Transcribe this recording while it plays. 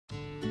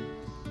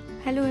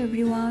Hello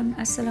everyone,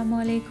 আসসালামু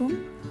আলাইকুম।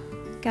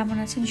 কেমন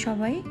আছেন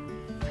সবাই?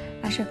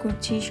 আশা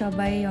করছি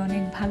সবাই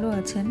অনেক ভালো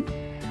আছেন।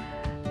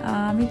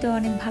 আমি তো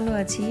অনেক ভালো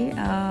আছি।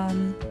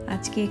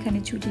 আজকে এখানে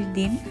ছুটির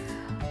দিন,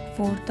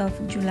 4th of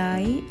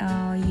জুলাই।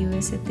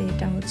 ইউএসএতে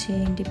এটা হচ্ছে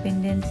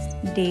ইন্ডিপেন্ডেন্স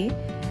ডে।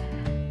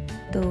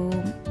 তো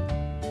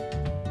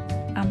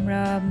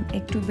আমরা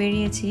একটু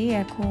বেরিয়েছি,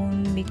 এখন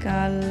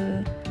বিকাল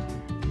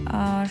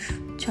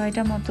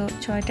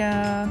 6টা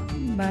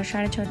বা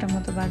 6:30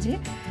 মতো বাজে।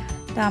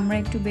 তো আমরা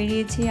একটু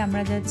বেরিয়েছি,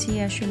 আমরা যাচ্ছি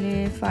আসলে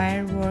ফায়ার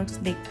ওয়ার্কস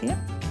দেখতে।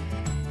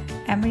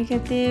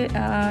 আমেরিকাতে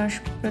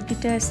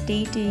প্রতিটা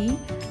স্টেটেই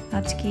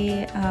আজকে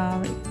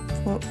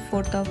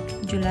 4th of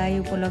জুলাই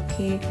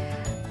উপলক্ষে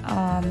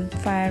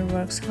ফায়ার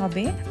ওয়ার্কস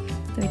হবে।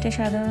 তো এটা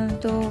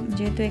সাধারণত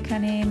যেহেতু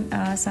এখানে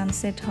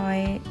সানসেট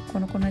হয়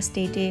কোনো কোনো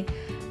স্টেটে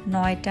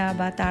 9টা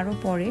বা তারও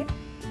পরে,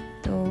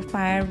 তো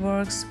ফায়ার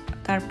ওয়ার্কস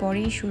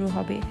তারপরেই শুরু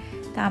হবে।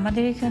 তা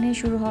আমাদের এখানে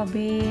শুরু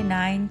হবে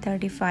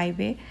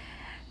 9:35-এ।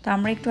 তো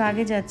আমরা একটু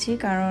আগে যাচ্ছি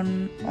কারণ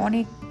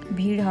অনেক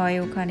ভিড় হয়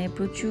ওখানে,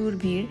 প্রচুর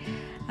ভিড়,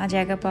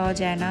 জায়গা পাওয়া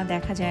যায় না,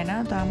 দেখা যায় না।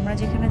 তো আমরা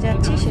যেখানে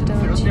যাচ্ছি সেটা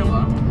হচ্ছে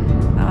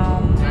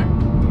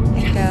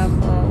একটা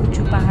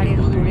উঁচু পাহাড়ের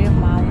উপরে,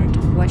 মাউন্ট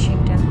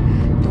ওয়াশিংটন।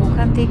 তো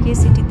ওখান থেকে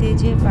সিটিতে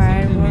যে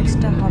ফায়ার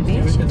ওয়ার্কসটা হবে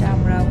সেটা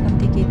আমরা ওখান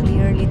থেকে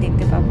ক্লিয়ারলি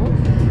দেখতে পাবো।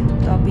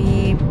 তবে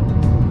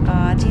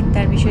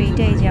চিন্তার বিষয়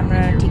এটাই যে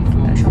আমরা ঠিক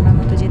সময়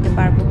মতো যেতে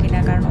পারবো কিনা,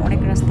 কারণ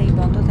অনেক রাস্তাই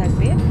বন্ধ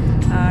থাকবে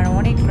আর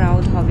অনেক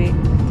ক্রাউড হবে।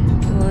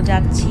 তো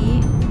যাচ্ছি,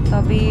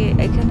 তবে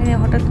এখানে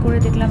হঠাৎ করে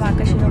দেখলাম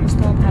আকাশের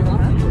অবস্থাও ভালো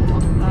না,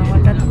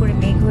 হঠাৎ করে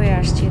মেঘ হয়ে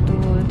আসছে। তো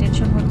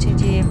টেনশন হচ্ছে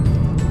যে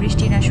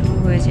বৃষ্টি না শুরু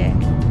হয়ে যায়।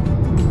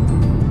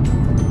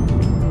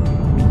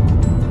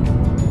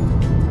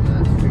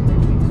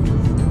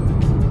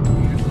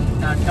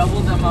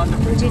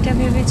 তো যেটা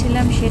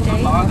ভেবেছিলাম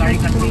সেটাই,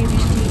 হঠাৎ করে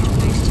বৃষ্টি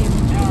চলে এসছে,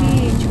 খুবই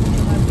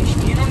ঝুমঝুমার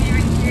বৃষ্টি।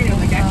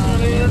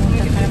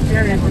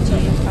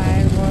 যে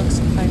ফায়ার ওয়ার্কস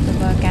হয়তো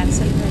বা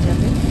ক্যান্সেল হয়ে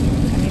যাবে,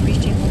 কারণ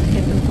বৃষ্টির মধ্যে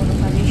তো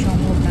কোনোভাবেই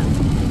সম্ভব না।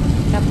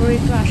 তারপরে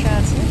একটু আশা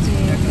আছে যে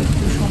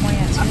একটু সময়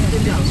আছে, ফায়ার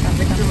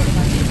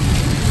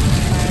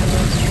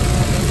ওয়ার্কস শুরু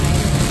হবে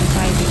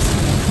 5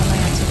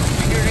 সময় আছে,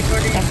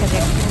 দেখা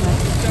যাক।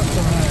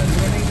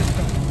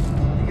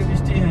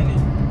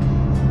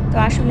 তো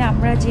আসলে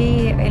আমরা যে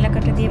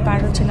এলাকাটা দিয়ে পার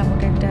হচ্ছিলাম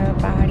ওটা একটা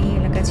পাহাড়ি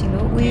এলাকা ছিল,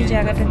 ওই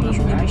জায়গাটা দিয়ে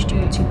শুধু বৃষ্টি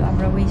হচ্ছিল।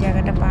 আমরা ওই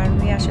জায়গাটা পার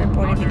হয়ে আসার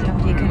পরে দেখলাম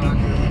যে এখানে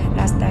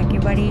রাস্তা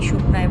একেবারেই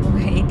শুকনো এবং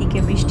এদিকে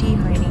বৃষ্টিই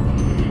হয়নি।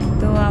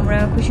 তো আমরা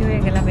খুশি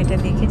হয়ে গেলাম এটা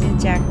দেখে যে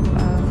যাক,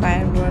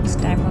 ফায়ার ওয়ার্কস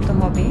টাইম মতো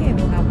হবে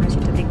এবং আমরা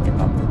সেটা দেখতে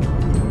পাবো।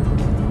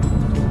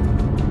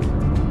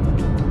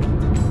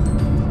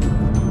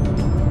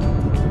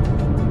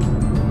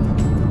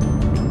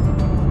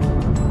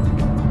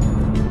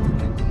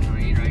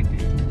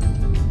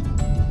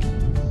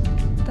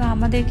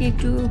 আমাদেরকে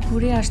একটু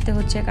ঘুরে আসতে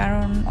হচ্ছে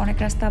কারণ অনেক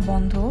রাস্তা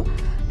বন্ধ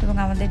এবং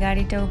আমাদের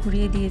গাড়িটাও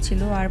ঘুরিয়ে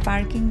দিয়েছিল, আর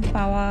পার্কিং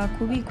পাওয়া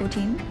খুবই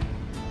কঠিন,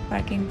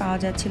 পার্কিং পাওয়া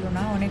যাচ্ছিল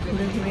না। অনেক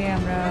ঘুরে ঘুরে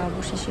আমরা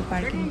অবশেষে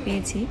পার্কিং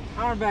পেয়েছি,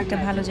 একটা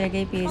ভালো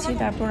জায়গায় পেয়েছি।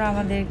 তারপর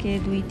আমাদেরকে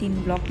 2-3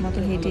 ব্লক মতো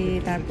হেঁটে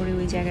তারপরে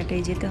ওই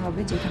জায়গাটায় যেতে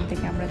হবে যেখান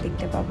থেকে আমরা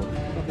দেখতে পাবো।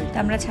 তো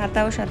আমরা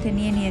ছাতাও সাথে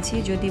নিয়ে নিয়েছি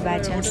যদি বাই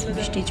চান্স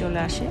বৃষ্টি চলে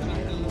আসে।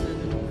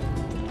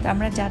 তো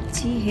আমরা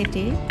যাচ্ছি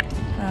হেঁটে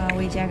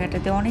ওই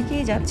জায়গাটাতে,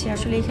 অনেকেই যাচ্ছে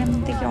আসলে। এখান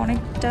থেকে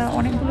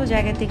অনেকগুলো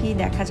জায়গা থেকেই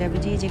দেখা যাবে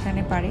যে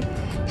যেখানে পারে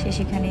সে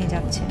সেখানেই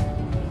যাচ্ছে।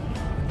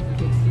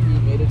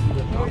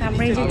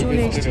 আমরা এই যে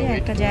চলে এসেছি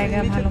একটা জায়গা,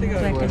 ভালো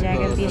মতো একটা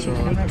জায়গা দিয়ে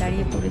সেখানে আমরা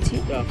দাঁড়িয়ে পড়েছি।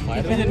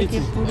 এখান থেকে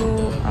পুরো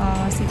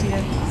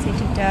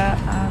সিটিটা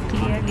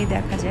ক্লিয়ারলি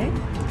দেখা যায়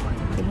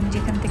এবং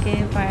যেখান থেকে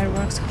ফায়ার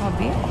ওয়ার্কস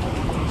হবে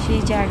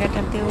সেই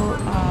জায়গাটাতেও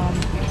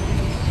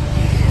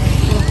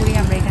পুরোপুরি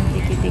আমরা এখান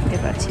থেকে দেখতে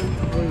পাচ্ছি।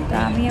 তো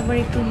আমি আবার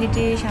একটু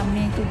হেঁটে সামনে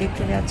একটু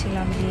দেখতে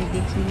যাচ্ছিলাম যে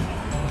দেখি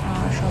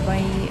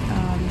সবাই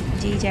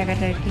যেই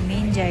জায়গাটার কি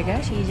মেইন জায়গা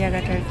সেই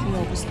জায়গাটার কি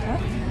অবস্থা।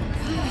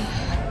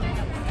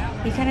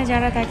 এখানে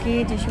যারা থাকে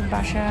যেসব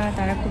বাসা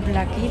তারা খুব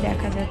লাকি,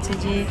 দেখা যাচ্ছে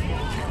যে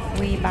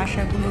ওই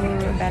বাসাগুলোর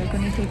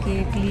ব্যালকনি থেকে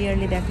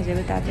ক্লিয়ারলি দেখা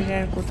যাবে, তাদের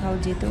আর কোথাও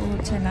যেতেও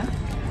হচ্ছে না।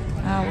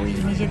 ওই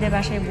নিজেদের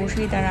বাসায়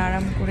বসেই তারা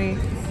আরাম করে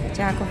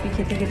চা কফি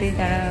খেতে খেতেই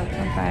তারা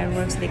ফায়ার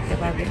ওয়ার্কস দেখতে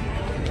পাবে।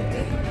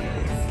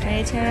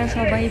 এছাড়া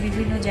সবাই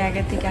বিভিন্ন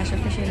জায়গা থেকে,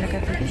 আশেপাশে এলাকা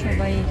থেকে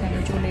সবাই এখানে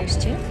চলে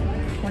এসছে,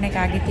 অনেক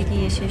আগে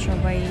থেকেই এসে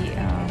সবাই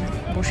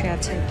বসে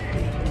আছে।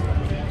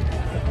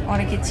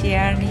 অনেকে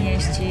চেয়ার নিয়ে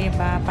এসছে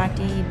বা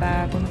পাটি বা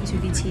কোনো কিছু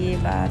বিছিয়ে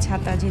বা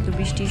ছাতা, যেহেতু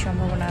বৃষ্টির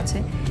সম্ভাবনা আছে,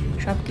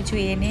 সব কিছু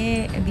এনে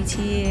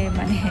বিছিয়ে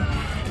মানে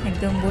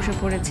একদম বসে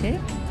পড়েছে।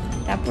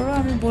 তারপরেও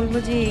আমি বলবো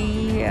যে এই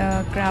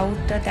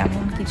ক্রাউডটা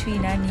তেমন কিছুই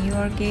না। নিউ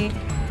ইয়র্কে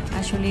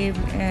আসলে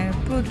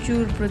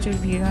প্রচুর প্রচুর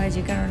ভিড় হয়,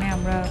 যে কারণে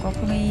আমরা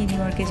কখনোই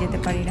নিউ ইয়র্কে যেতে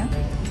পারি না।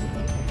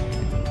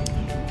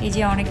 এই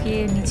যে অনেকে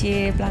নিচে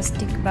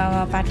প্লাস্টিক বা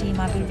পাটি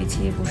মাদুর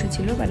বিছিয়ে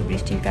বসেছিল, বাট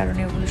বৃষ্টির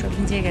কারণে ওগুলো সব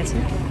ভিজে গেছে,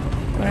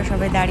 ওরা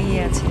সবাই দাঁড়িয়ে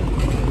আছে।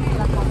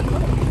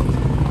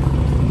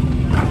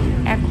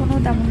 এখনও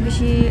তেমন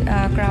বেশি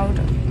ক্রাউড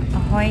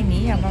হয়নি,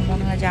 আমার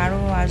মনে হয় যে আরও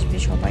আসবে,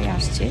 সবাই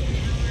আসছে,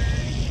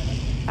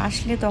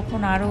 আসলে তখন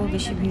আরও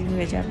বেশি ভিড়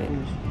হয়ে যাবে।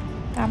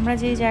 তো আমরা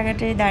যে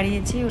জায়গাটায়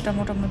দাঁড়িয়েছি ওটা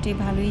মোটামুটি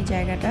ভালোই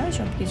জায়গাটা,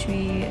 সব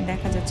কিছুই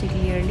দেখা যাচ্ছে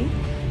ক্লিয়ারলি।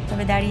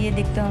 তবে দাঁড়িয়ে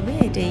দেখতে হবে,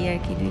 এটাই আর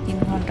কি, 2-3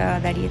 ঘন্টা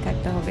দাঁড়িয়ে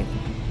থাকতে হবে।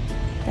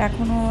 তো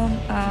এখনও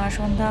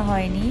সন্ধ্যা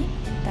হয়নি,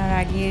 তার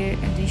আগের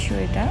দৃশ্য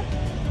এটা।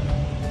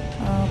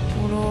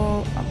 পুরো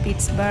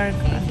পিটসবার্গ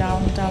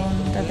ডাউন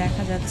টাউনটা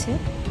দেখা যাচ্ছে।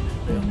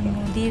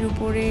 নদীর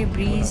উপরে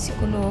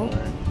ব্রিজগুলো,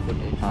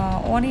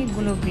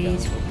 অনেকগুলো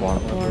ব্রিজ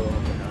পরপর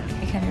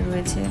এখানে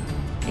রয়েছে,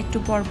 একটু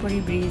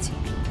পরপরই ব্রিজ।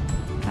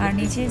 আর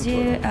নিচে যে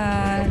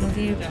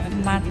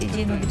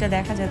নদীটা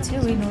দেখা যাচ্ছে,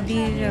 ওই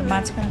নদীর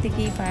মাঝখান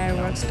থেকেই ফায়ার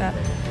ওয়ার্কসটা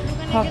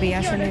হবে।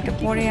 আসলে এটা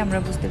পরে আমরা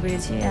বুঝতে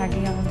পেরেছি, আগে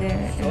আমাদের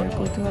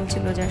কৌতূহল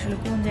ছিল যে আসলে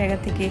কোন জায়গা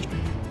থেকে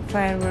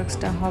ফায়ার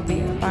ওয়ার্কসটা হবে,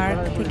 পার্ক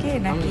থেকে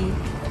নাকি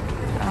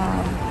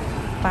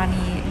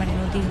পানি মানে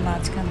নদীর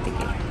মাঝখান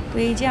থেকে। তো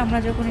এই যে আমরা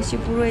যখন এসেছি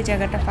পুরো এই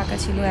জায়গাটা ফাঁকা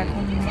ছিল,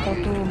 এখন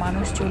কত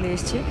মানুষ চলে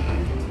এসছে।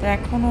 তো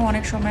এখনও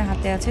অনেক সময়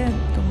হাতে আছে,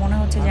 তো মনে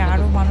হচ্ছে যে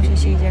আরও মানুষ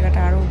এসে এই জায়গাটা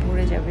আরও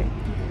ভরে যাবে।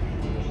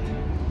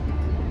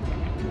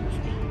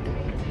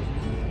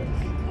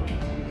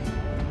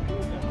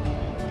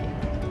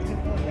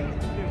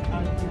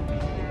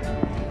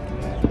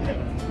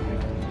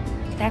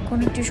 এখন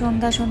একটু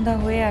সন্ধ্যা সন্ধ্যা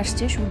হয়ে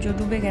আসছে, সূর্য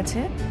ডুবে গেছে।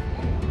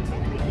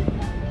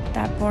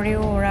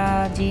 তারপরেও ওরা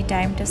যেই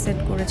টাইমটা সেট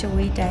করেছে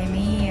ওই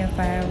টাইমেই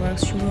ফায়ার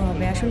ওয়ার্কস শুরু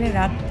হবে। আসলে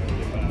রাত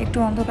একটু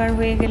অন্ধকার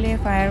হয়ে গেলে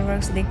ফায়ার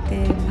ওয়ার্কস দেখতে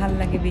ভাল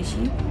লাগে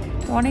বেশি।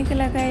 তো অনেক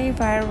এলাকায়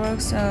ফায়ার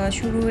ওয়ার্কস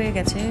শুরু হয়ে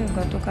গেছে,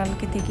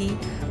 গতকালকে থেকেই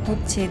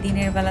হচ্ছে,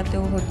 দিনের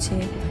বেলাতেও হচ্ছে,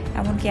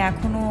 এমনকি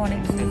এখনও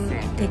অনেক দূর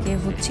থেকে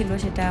হচ্ছিল,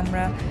 সেটা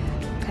আমরা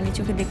খালি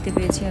চোখে দেখতে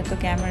পেয়েছি, হয়তো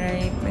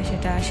ক্যামেরায়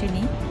সেটা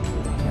আসেনি।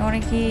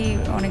 অনেকেই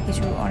অনেক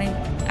কিছু অনেক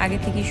আগে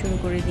থেকেই শুরু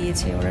করে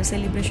দিয়েছে ওরা।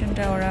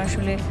 সেলিব্রেশনটা ওরা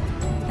আসলে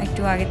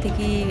একটু আগে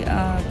থেকেই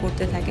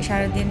করতে থাকে।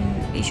 সারাদিন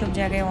এইসব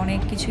জায়গায় অনেক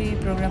কিছুই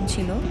প্রোগ্রাম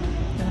ছিল,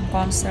 যেমন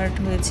কনসার্ট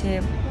হয়েছে,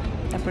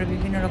 তারপরে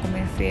বিভিন্ন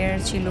রকমের ফেয়ার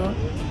ছিল,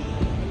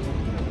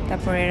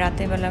 তারপরে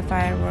রাতেরবেলা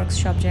ফায়ার ওয়ার্কস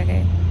সব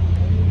জায়গায়।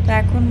 তো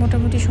এখন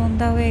মোটামুটি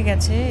সন্ধ্যা হয়ে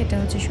গেছে, এটা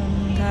হচ্ছে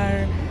সন্ধ্যার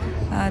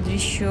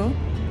দৃশ্য,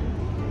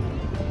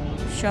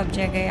 সব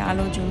জায়গায়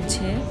আলো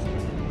জ্বলছে।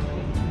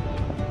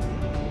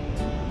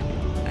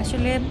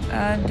 আসলে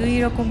দুই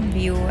রকম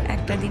ভিউ,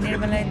 একটা দিনের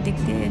বেলায়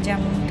দেখতে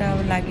যেমনটা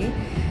লাগে,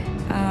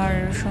 আর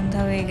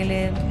সন্ধ্যা হয়ে গেলে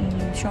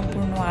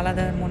সম্পূর্ণ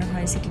আলাদা মনে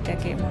হয়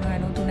সিটিটাকে, মনে হয়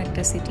নতুন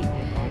একটা সিটি।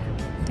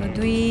 তো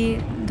দুই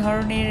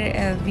ধরনের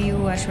ভিউ,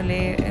 আসলে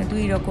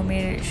দুই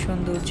রকমের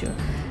সৌন্দর্য।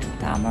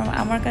 তা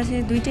আমার কাছে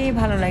দুইটাই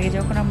ভালো লাগে।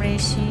 যখন আমরা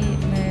এসি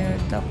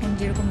তখন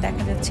যেরকম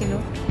দেখা যাচ্ছিল,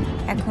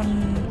 এখন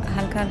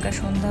হালকা হালকা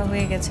সন্ধ্যা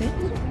হয়ে গেছে,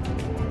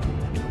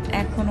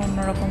 এখন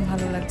অন্যরকম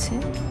ভালো লাগছে।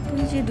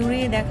 ওই যে দূরে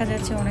দেখা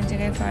যাচ্ছে অনেক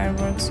জায়গায় ফায়ার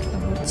ওয়ার্কস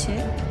হচ্ছে,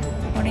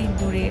 অনেক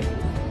দূরে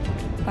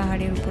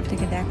পাহাড়ের উপর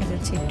থেকে দেখা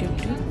যাচ্ছে একটু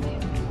একটু।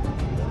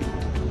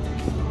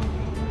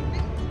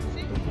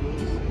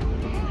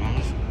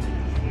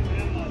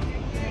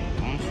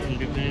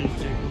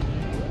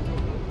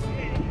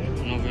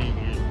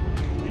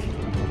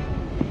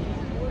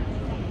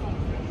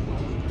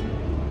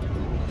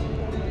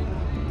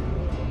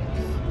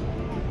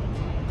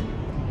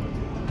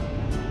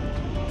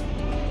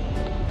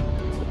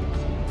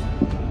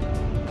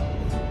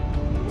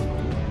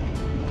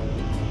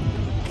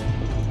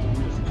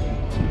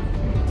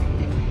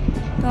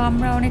 তো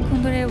আমরা অনেকক্ষণ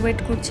ধরে ওয়েট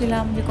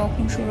করছিলাম যে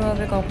কখন শুরু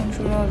হবে কখন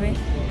শুরু হবে,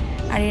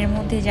 আর এর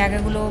মধ্যে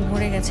জায়গাগুলো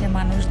ভরে গেছে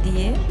মানুষ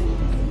দিয়ে।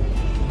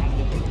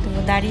 তো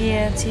দাঁড়িয়ে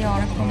আছি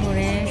অনেকক্ষণ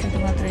ধরে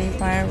শুধুমাত্র এই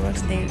ফায়ার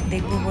ওয়ার্কস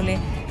দেখবো বলে,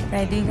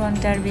 প্রায় 2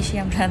 ঘন্টার বেশি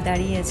আমরা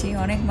দাঁড়িয়ে আছি,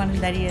 অনেক মানুষ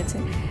দাঁড়িয়ে আছে।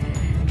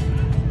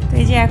 তো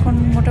এই যে এখন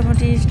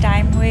মোটামুটি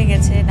টাইম হয়ে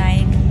গেছে,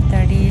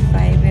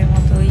 9:35-এর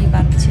মতোই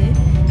বাজছে,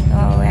 তো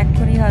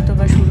এখনই হয়তো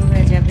বা শুরু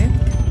হয়ে যাবে।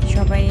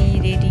 সবাই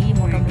রেডি,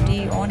 মোটামুটি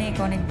অনেক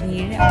অনেক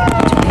ভিড়, আমার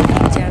পিছনে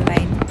 3-4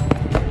 লাইন।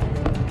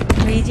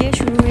 তো এই যে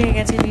শুরু হয়ে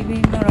গেছে,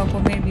 বিভিন্ন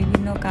রকমের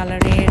বিভিন্ন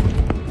কালারের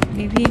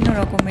বিভিন্ন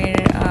রকমের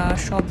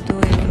শব্দ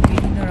এবং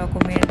বিভিন্ন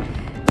রকমের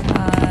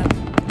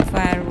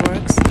ফায়ার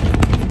ওয়ার্কস,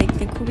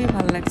 দেখতে খুবই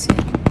ভালো লাগছে।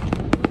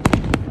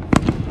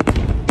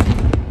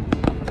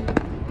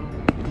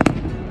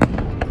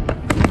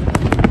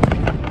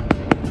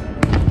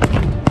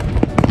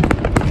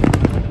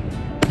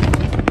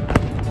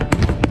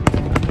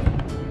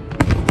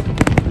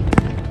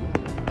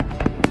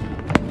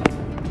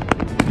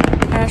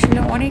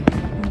 আসলে অনেক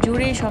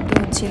জোরে শব্দ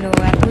হচ্ছিল,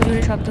 এত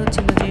জোরে শব্দ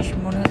হচ্ছিল যে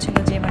মনে হচ্ছিল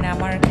যে মানে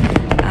আমার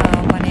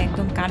মানে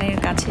একদম কানের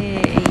কাছে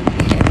এই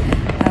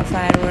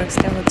ফায়ার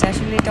ওয়ার্কসটা হচ্ছে।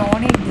 আসলে এটা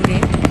অনেক দূরে,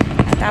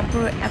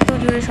 তারপর এত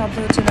জোরে শব্দ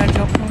হচ্ছিল, আর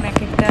যখন এক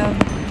একটা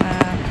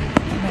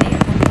মানে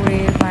এরকম করে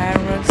ফায়ার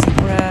ওয়ার্কস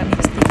ওরা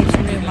নিচ থেকে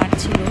ছুঁড়ে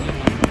মারছিল,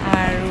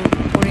 আর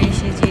উপরে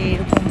এসে যে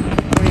এরকম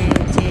করে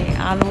যে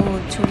আলো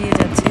ছড়িয়ে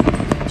যাচ্ছে,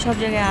 সব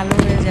জায়গায় আলো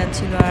হয়ে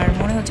যাচ্ছিল, আর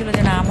মনে হচ্ছিল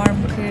যে না আমার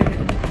মুখের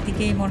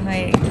দিকেই মনে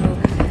হয় এগুলো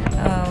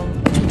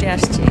ছুটে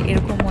আসছে,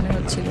 এরকম মনে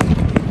হচ্ছিল।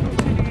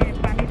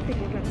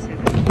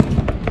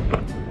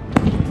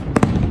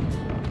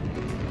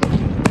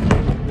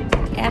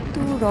 এত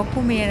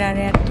রকমের আর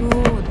এত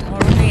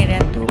ধরনের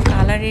এত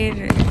কালারের,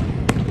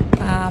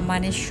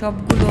 মানে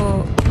সবগুলো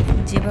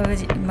যেভাবে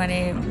মানে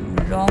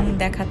রং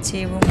দেখাচ্ছে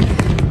এবং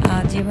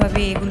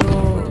যেভাবে এগুলো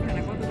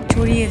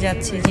ছড়িয়ে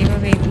যাচ্ছে,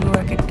 যেভাবে এগুলো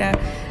এক একটা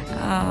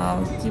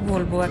কি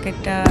বলবো, এক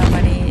একটা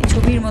মানে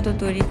ছবির মতো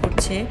তৈরি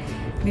করছে,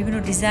 বিভিন্ন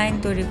ডিজাইন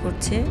তৈরি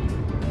করছে।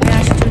 আমি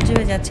আশ্চর্য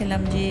হয়ে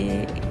যাচ্ছিলাম, যে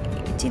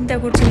চিন্তা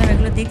করছিলাম,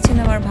 এগুলো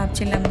দেখছিলাম আর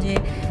ভাবছিলাম যে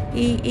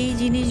এই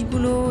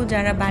জিনিসগুলো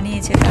যারা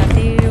বানিয়েছে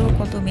তাদেরও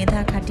কত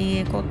মেধা খাটিয়ে,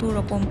 কত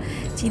রকম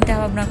চিন্তা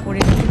ভাবনা করে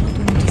নতুন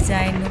নতুন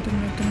ডিজাইন, নতুন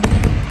নতুন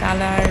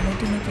কালার,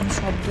 নতুন নতুন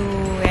শব্দ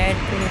অ্যাড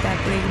করে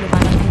তারপরে এগুলো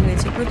বানাতে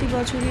হয়েছে। প্রতি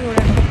বছরই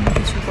ওরা নতুন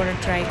কিছু করার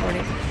ট্রাই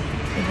করে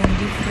এবং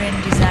ডিফারেন্ট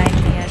ডিজাইন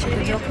নিয়ে আসে।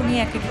 তো যখনই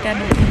এক একটা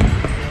নতুন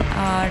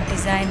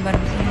ডিজাইন বা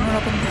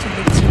অন্যরকম কিছু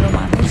দেখছিল,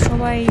 মানুষ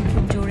সবাই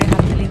খুব জোরে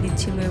হাততালি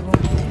দিচ্ছিল এবং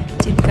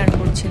চিৎকার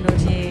করছিল,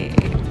 যে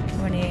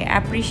মানে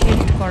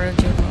অ্যাপ্রিসিয়েট করার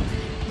জন্য,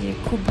 যে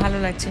খুব ভালো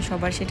লাগছে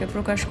সবার, সেটা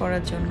প্রকাশ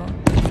করার জন্য।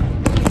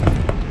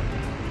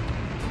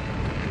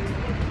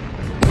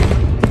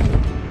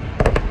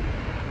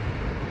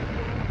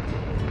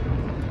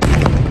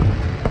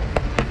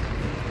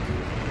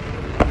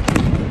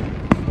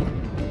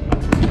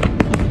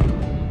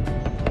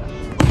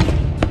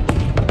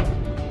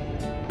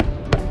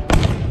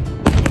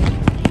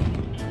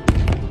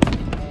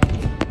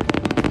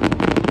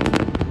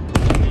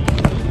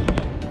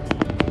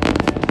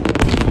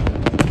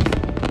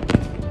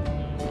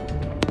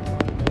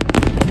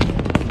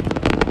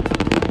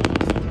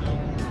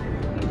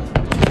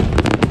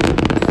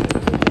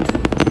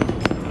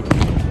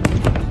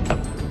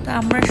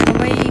 আমরা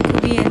সবাই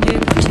খুবই এনজয়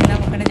করছিলাম,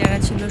 ওখানে যারা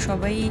ছিল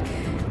সবাই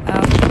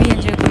খুবই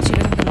এনজয় করছিল।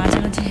 কিন্তু মাঝে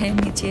মাঝে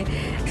নিচে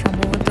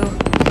সম্ভবত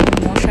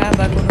মশা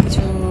বা কোনো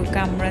কিছু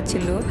কামড়া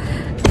ছিল,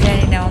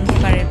 জানি না,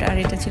 অন্ধকার। আর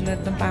এটা ছিল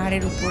একদম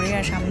পাহাড়ের উপরে,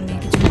 আর সামনে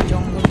কিছু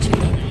জঙ্গল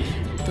ছিল।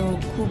 তো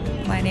খুব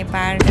মানে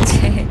পায়ের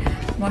কাছে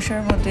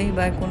মশার মতোই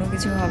বা কোনো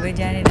কিছু হবে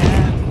জানি না,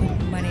 খুব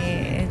মানে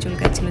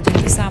চুলকাচ্ছিল।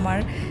 যেহেতু সামার,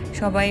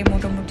 সবাই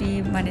মোটামুটি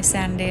মানে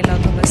স্যান্ডেল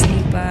অথবা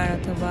স্লিপার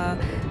অথবা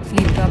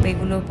ফ্লিপ টপ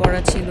এগুলো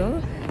পরা ছিল।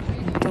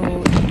 তো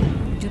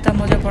জুতা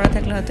মোজা পরা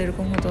থাকলে হয়তো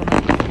এরকম হতো না।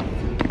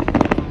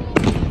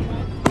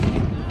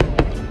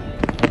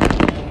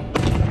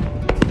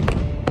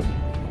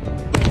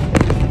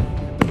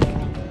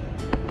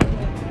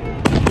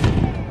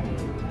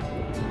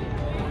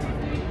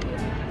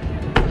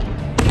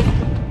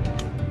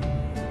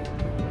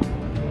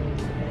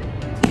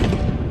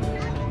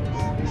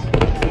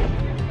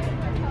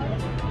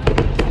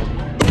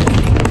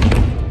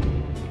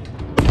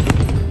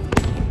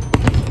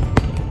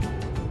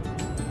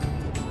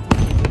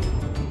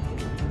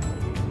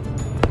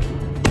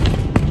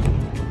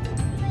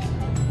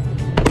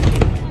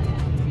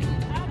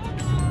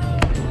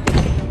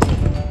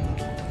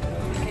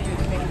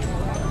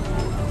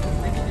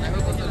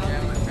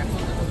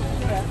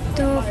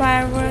 তো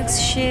ফায়ারওয়ার্কস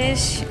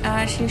শেষ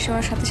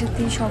হওয়ার সাথে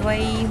সাথেই সবাই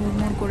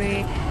হুড়মুড় করে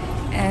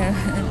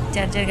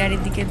যার যার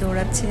গাড়ির দিকে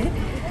দৌড়াচ্ছে।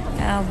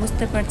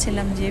 বুঝতে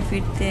পারছিলাম যে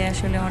ফিরতে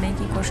আসলে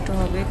অনেকই কষ্ট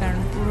হবে, কারণ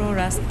পুরো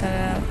রাস্তা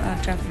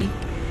ট্রাফিক,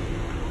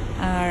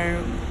 আর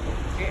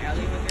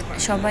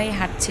সবাই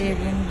হাঁটছে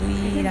এবং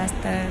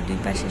রাস্তার দুই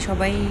পাশে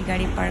সবাই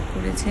গাড়ি পার্ক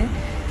করেছে।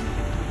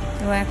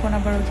 তো এখন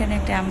আবার ওখানে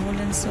একটা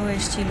অ্যাম্বুলেন্সও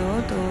এসেছিল,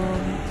 তো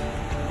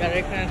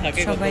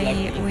সবাই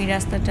ওই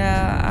রাস্তাটা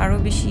আরও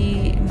বেশি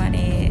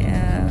মানে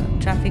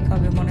ট্রাফিক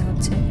হবে মনে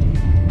হচ্ছে।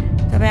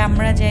 তবে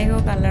আমরা যাই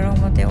হোক আল্লাহর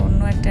রহমতে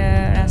অন্য একটা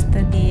রাস্তা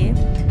দিয়ে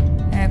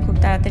খুব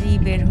তাড়াতাড়ি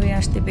বের হয়ে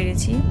আসতে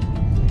পেরেছি।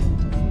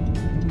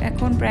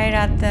 এখন প্রায়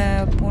রাত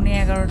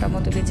 11:30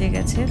 মতো বেজে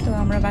গেছে। তো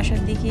আমরা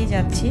বাসার দিকেই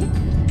যাচ্ছি।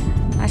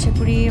 আশা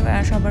করি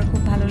সবার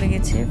খুব ভালো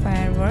লেগেছে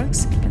ফায়ারওয়ার্কস,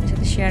 আপনাদের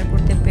সাথে শেয়ার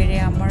করতে পেরে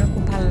আমারও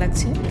খুব ভালো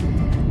লাগছে।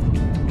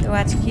 তো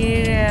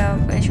আজকের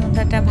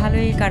সন্ধ্যাটা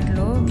ভালোই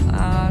কাটলো,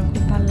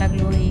 খুব ভালো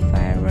লাগলো এই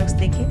ফায়ারওয়ার্কস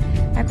দেখে।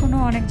 এখনও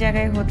অনেক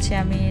জায়গায় হচ্ছে,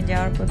 আমি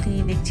যাওয়ার পথেই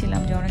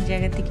দেখছিলাম যে অনেক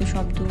জায়গা থেকে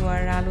শব্দ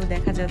আর আলো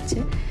দেখা যাচ্ছে।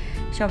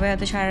 সবাই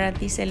হয়তো সারা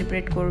রাতই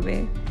সেলিব্রেট করবে।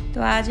 তো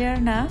আজ আর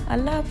না,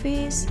 আল্লাহ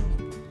হাফিজ।